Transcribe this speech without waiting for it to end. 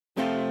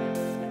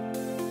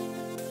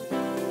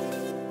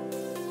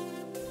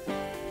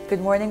Good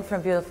morning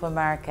from beautiful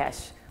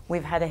Marrakesh.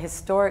 We've had a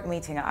historic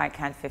meeting at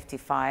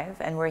ICANN55,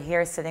 and we're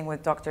here sitting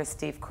with Dr.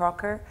 Steve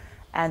Crocker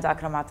and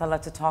Akram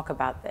Atallah to talk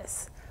about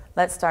this.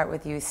 Let's start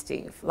with you,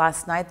 Steve.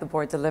 Last night, the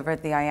board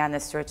delivered the IANA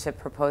stewardship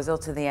proposal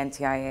to the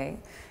NTIA.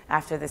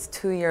 After this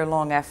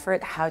 2-year-long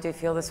effort, how do you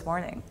feel this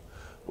morning?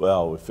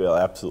 Well, we feel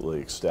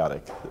absolutely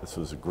ecstatic. This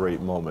was a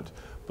great moment.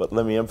 But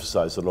let me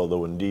emphasize that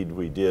although indeed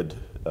we did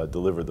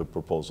deliver the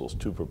proposals,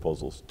 2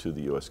 proposals to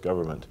the U.S.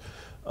 government,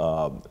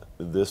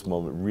 this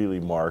moment really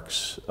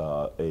marks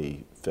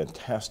a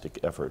fantastic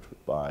effort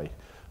by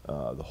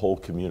the whole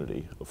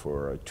community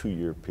for a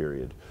 2-year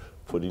period,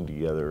 putting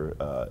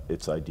together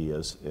its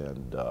ideas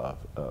and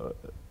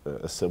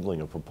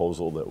assembling a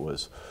proposal that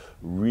was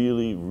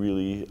really,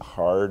 really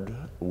hard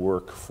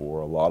work for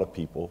a lot of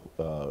people,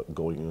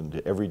 going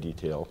into every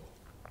detail.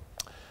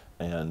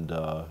 And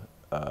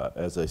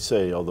as I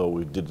say, although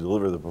we did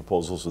deliver the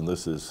proposals, and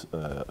this is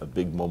a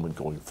big moment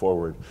going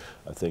forward,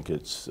 I think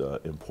it's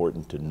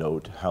important to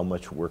note how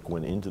much work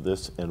went into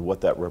this and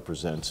what that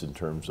represents in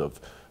terms of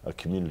a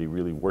community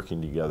really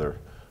working together,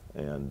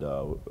 and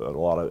a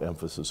lot of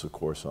emphasis, of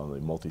course, on the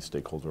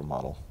multi-stakeholder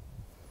model.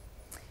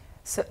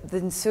 So the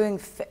ensuing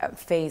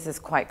phase is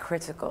quite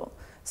critical.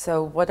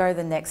 So what are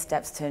the next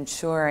steps to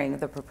ensuring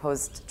the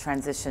proposed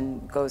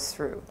transition goes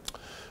through?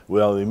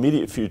 Well, the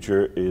immediate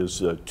future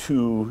is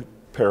 2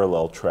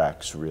 parallel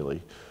tracks,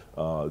 really.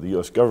 The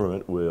U.S.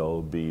 government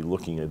will be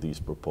looking at these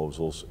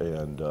proposals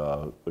and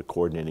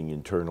coordinating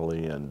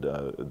internally, and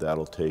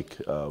that'll take,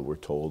 we're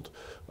told,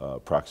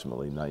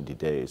 approximately 90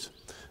 days.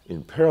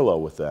 In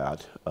parallel with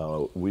that,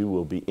 we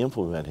will be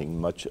implementing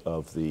much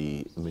of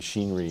the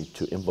machinery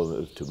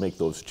to make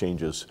those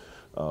changes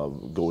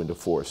go into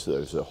force.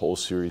 There's a whole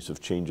series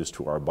of changes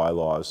to our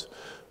bylaws.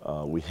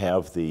 We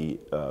have the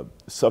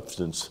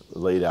substance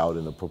laid out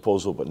in the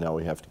proposal, but now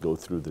we have to go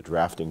through the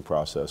drafting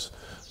process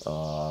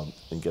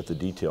and get the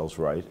details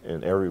right.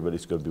 And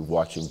everybody's going to be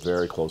watching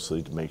very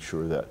closely to make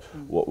sure that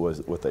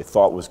what they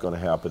thought was going to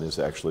happen is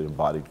actually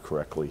embodied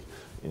correctly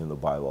in the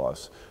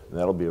bylaws. And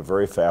that'll be a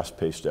very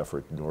fast-paced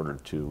effort in order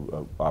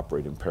to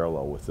operate in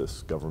parallel with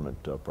this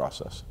government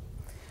process.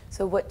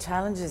 So what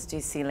challenges do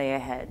you see lay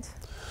ahead?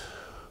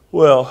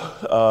 Well,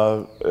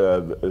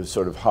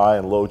 sort of high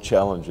and low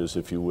challenges,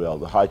 if you will.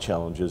 The high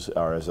challenges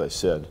are, as I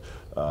said,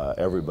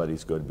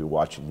 everybody's going to be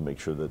watching to make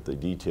sure that the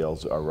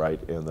details are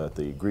right and that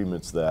the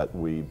agreements that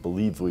we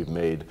believe we've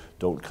made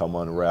don't come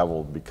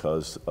unraveled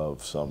because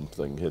of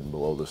something hidden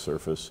below the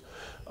surface.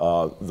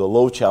 The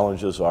low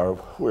challenges are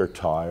we're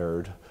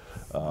tired.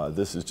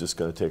 This is just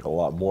going to take a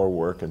lot more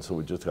work, and so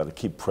we just got to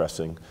keep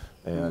pressing.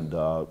 And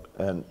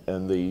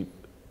the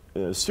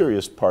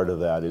serious part of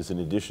that is, in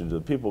addition to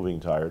the people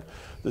being tired,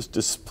 this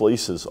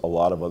displaces a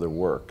lot of other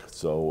work.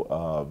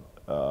 So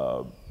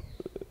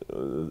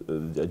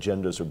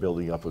agendas are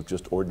building up of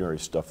just ordinary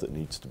stuff that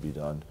needs to be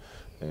done,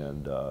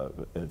 and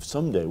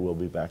someday we'll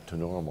be back to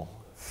normal.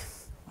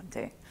 One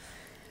day.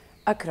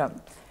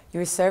 Akram,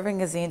 you're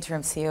serving as the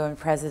interim CEO and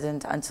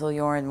president until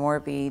Joran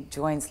Morby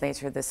joins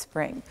later this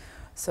spring.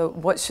 So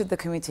what should the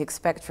community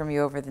expect from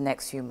you over the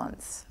next few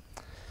months?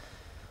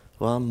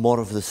 Well, more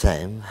of the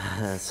same.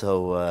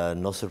 So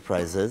no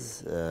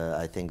surprises.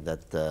 I think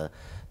that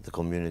the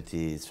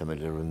community is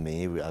familiar with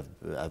me.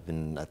 I've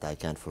been at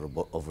ICANN for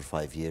over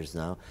 5 years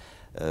now.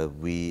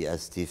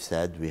 As Steve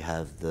said, we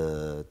have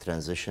the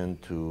transition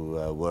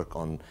to work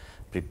on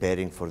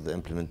preparing for the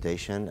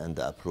implementation and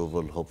the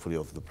approval, hopefully,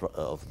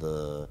 of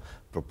the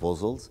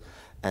proposals.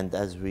 And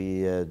as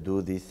we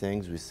do these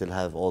things, we still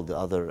have all the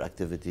other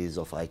activities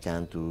of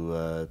ICANN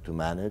to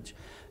manage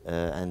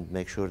and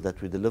make sure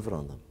that we deliver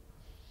on them.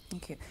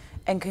 Thank you.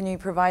 And can you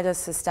provide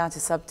us a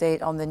status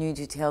update on the new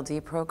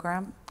gTLD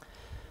program?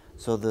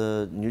 So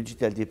the new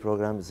gTLD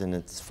program is in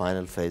its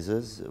final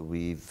phases.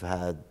 We've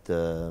had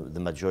the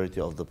majority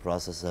of the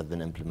processes have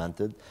been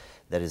implemented.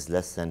 There is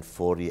less than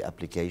 40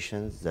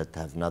 applications that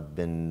have not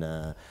been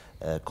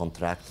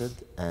contracted,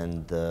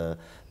 and there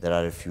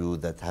are a few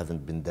that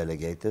haven't been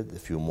delegated, a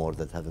few more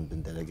that haven't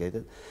been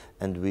delegated.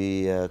 And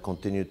we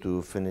continue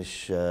to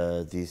finish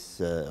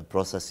these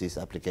processes,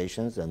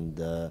 applications, and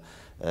the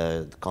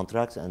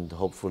contracts, and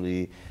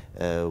hopefully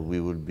we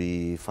will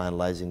be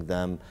finalizing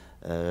them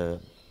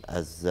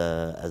as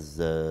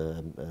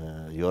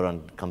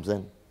Joran comes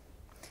in.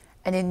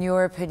 And in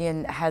your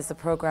opinion, has the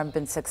program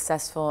been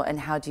successful, and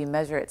how do you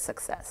measure its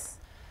success?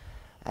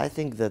 I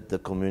think that the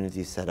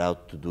community set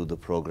out to do the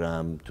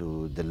program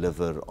to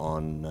deliver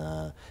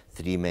on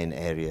 3 main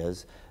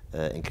areas: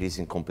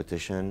 increasing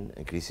competition,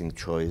 increasing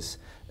choice,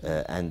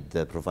 and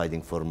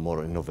providing for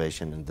more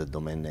innovation in the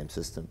domain name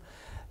system.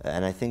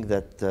 And I think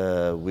that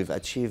we've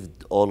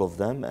achieved all of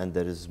them, and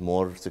there is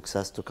more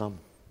success to come.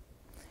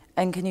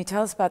 And can you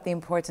tell us about the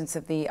importance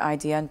of the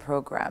IDN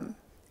program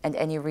and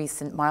any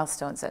recent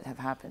milestones that have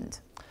happened?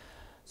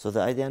 So the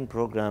IDN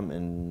program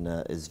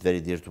is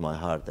very dear to my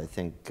heart. I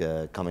think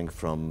coming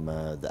from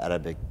the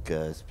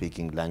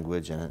Arabic-speaking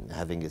language and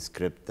having a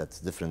script that's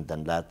different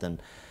than Latin,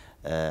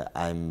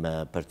 I'm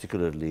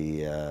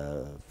particularly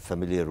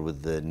familiar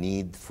with the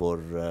need for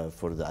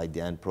the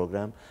IDN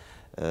program.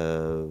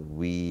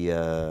 We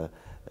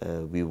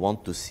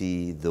want to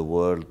see the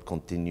world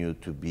continue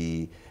to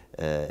be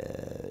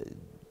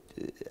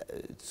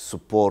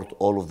support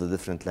all of the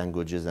different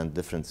languages and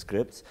different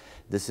scripts.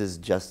 This is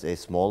just a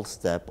small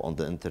step on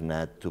the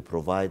internet to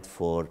provide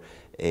for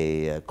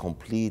a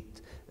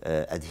complete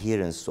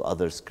adherence to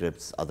other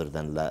scripts other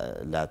than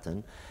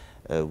Latin.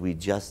 We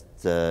just,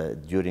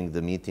 during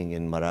the meeting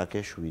in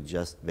Marrakesh, we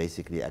just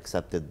basically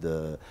accepted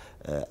the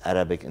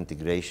Arabic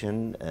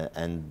integration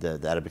and the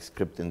Arabic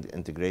script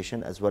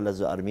integration, as well as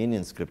the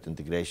Armenian script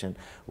integration,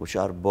 which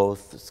are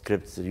both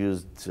scripts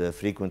used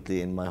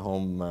frequently in my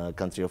home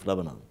country of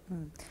Lebanon.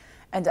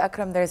 And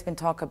Akram, there's been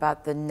talk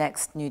about the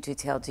next new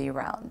gTLD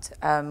round.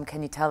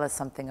 Can you tell us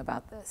something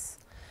about this?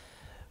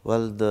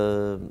 Well,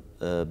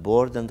 the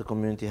board and the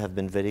community have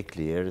been very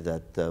clear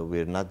that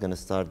we're not going to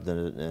start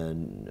the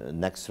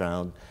next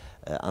round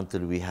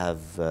until we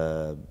have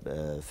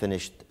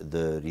finished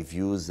the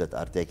reviews that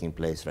are taking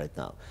place right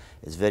now.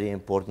 It's very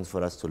important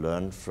for us to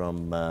learn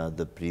from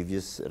the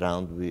previous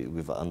round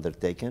we've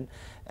undertaken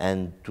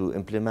and to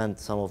implement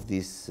some of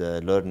these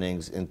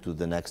learnings into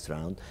the next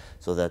round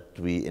so that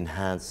we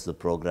enhance the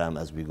program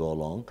as we go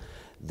along.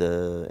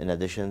 In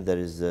addition, there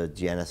is a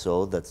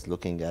GNSO that's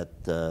looking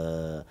at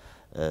the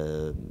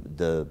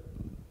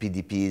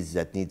PDPs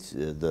that needs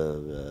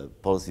the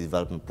policy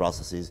development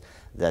processes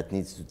that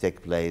needs to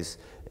take place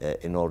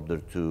in order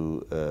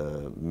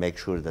to make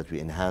sure that we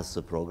enhance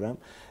the program.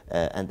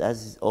 And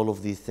as all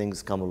of these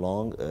things come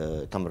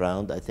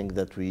around, I think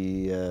that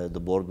the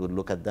board will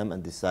look at them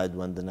and decide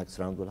when the next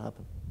round will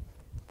happen.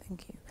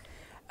 Thank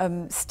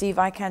you. Steve,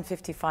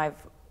 ICANN55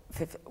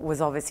 was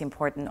obviously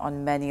important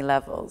on many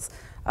levels,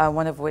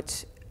 one of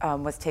which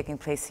was taking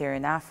place here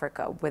in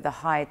Africa with a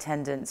high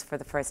attendance for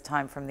the first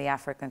time from the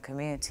African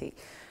community.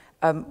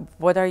 How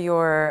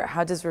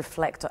does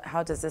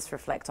this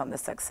reflect on the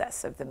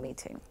success of the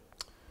meeting?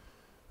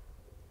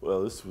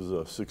 Well, this was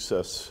a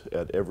success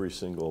at every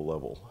single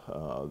level.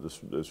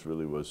 This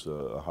really was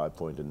a high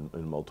point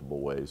in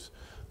multiple ways.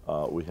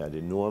 We had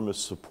enormous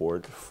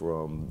support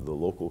from the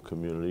local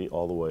community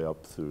all the way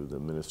up through the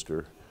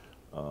minister.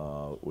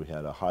 We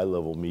had a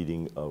high-level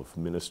meeting of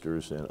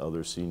ministers and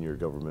other senior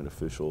government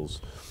officials,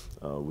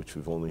 which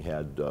we've only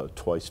had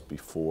twice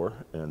before,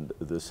 and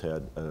this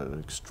had an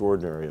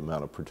extraordinary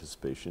amount of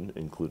participation,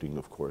 including,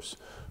 of course,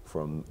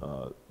 from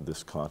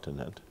this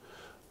continent.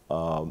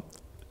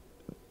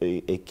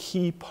 A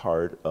key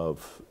part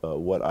of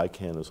what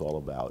ICANN is all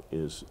about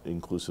is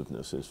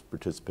inclusiveness, is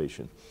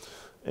participation.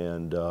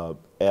 And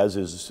as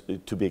is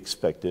to be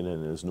expected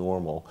and is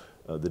normal,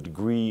 the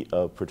degree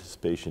of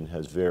participation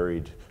has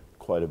varied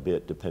quite a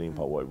bit depending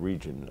upon what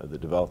region. The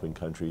developing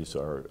countries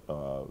are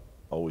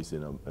always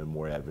in a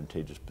more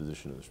advantageous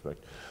position in this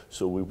respect.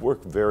 So we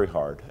work very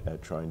hard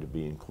at trying to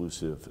be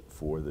inclusive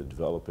for the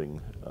developing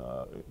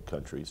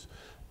countries.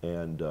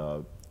 And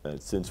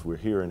since we're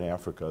here in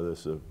Africa,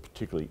 this is a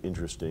particularly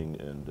interesting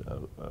and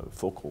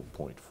focal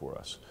point for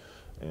us.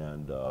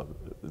 And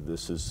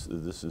this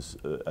is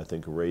I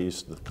think,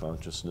 raised the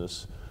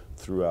consciousness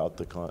throughout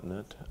the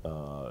continent,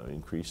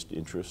 increased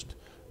interest,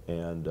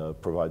 and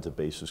provides a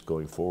basis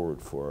going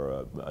forward for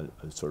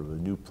a sort of a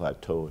new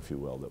plateau, if you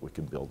will, that we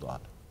can build on.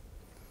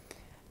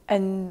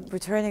 And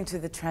returning to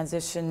the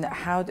transition,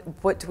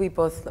 what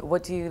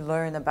do you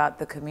learn about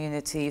the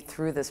community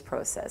through this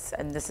process?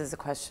 And this is a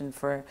question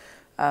for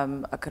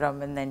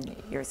Akram and then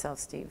yourself,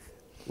 Steve.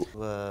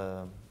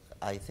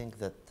 I think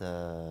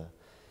that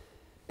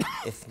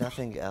if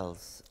nothing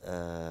else,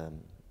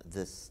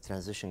 this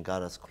transition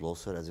got us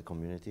closer as a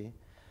community.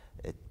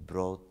 It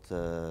brought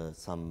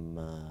some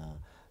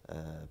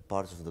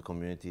parts of the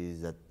community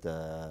that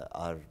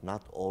are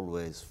not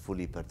always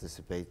fully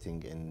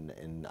participating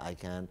in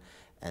ICANN,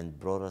 and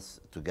brought us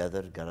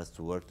together, got us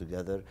to work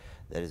together.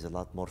 There is a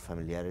lot more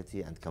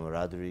familiarity and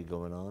camaraderie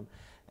going on.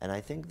 And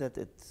I think that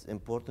it's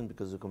important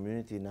because the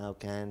community now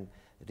can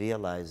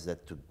realize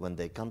that when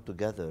they come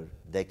together,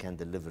 they can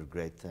deliver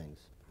great things.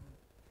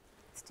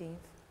 Steve?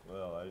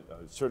 Well, I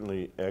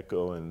certainly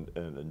echo and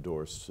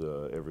endorse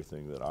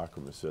everything that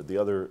Akram has said. The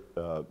other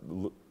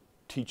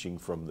teaching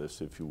from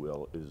this, if you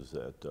will, is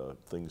that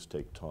things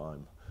take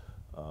time.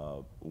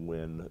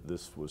 When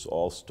this was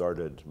all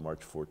started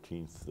March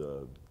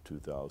 14th,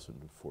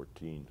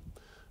 2014,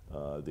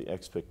 the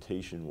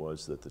expectation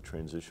was that the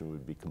transition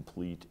would be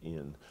complete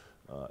in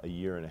a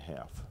year and a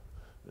half.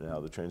 Now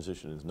the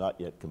transition is not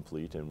yet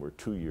complete, and we're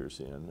 2 years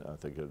in. I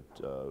think it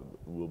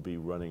will be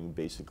running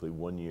basically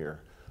 1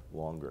 year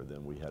longer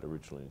than we had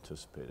originally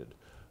anticipated.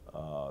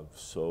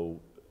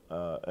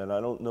 And I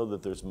don't know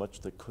that there's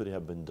much that could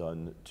have been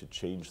done to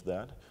change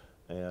that.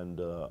 And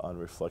on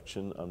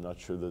reflection, I'm not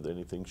sure that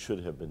anything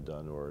should have been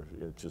done, or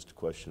it's just a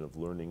question of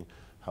learning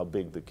how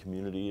big the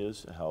community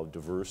is, how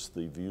diverse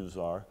the views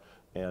are,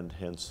 and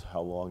hence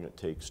how long it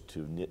takes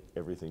to knit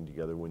everything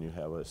together when you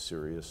have a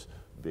serious,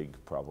 big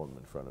problem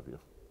in front of you.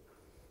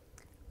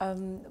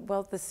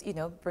 Well, this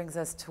brings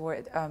us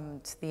toward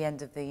to the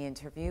end of the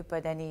interview.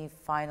 But any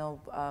final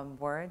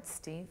words,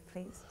 Steve,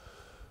 please?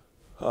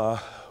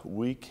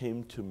 We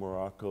came to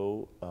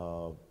Morocco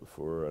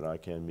for an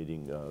ICANN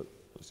meeting,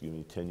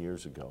 10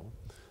 years ago,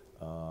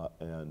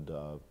 and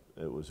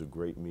it was a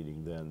great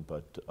meeting then,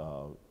 but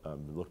I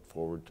look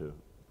forward to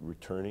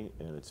returning,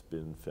 and it's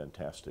been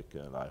fantastic,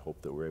 and I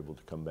hope that we're able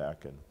to come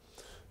back, and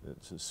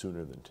it's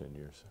sooner than 10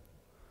 years.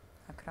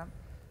 Akram?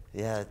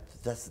 Yeah,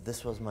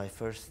 this was my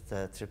first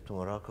trip to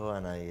Morocco,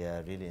 and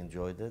I really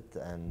enjoyed it,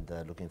 and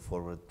looking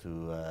forward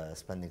to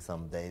spending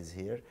some days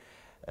here.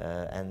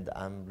 And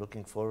I'm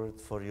looking forward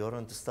for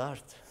Joran to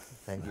start.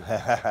 Thank you.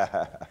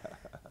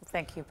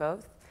 Thank you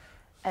both.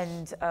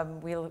 And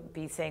we'll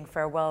be saying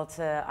farewell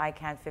to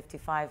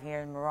ICANN55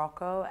 here in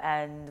Morocco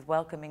and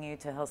welcoming you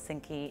to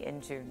Helsinki in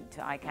June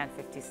to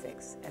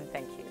ICANN56. And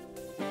thank you.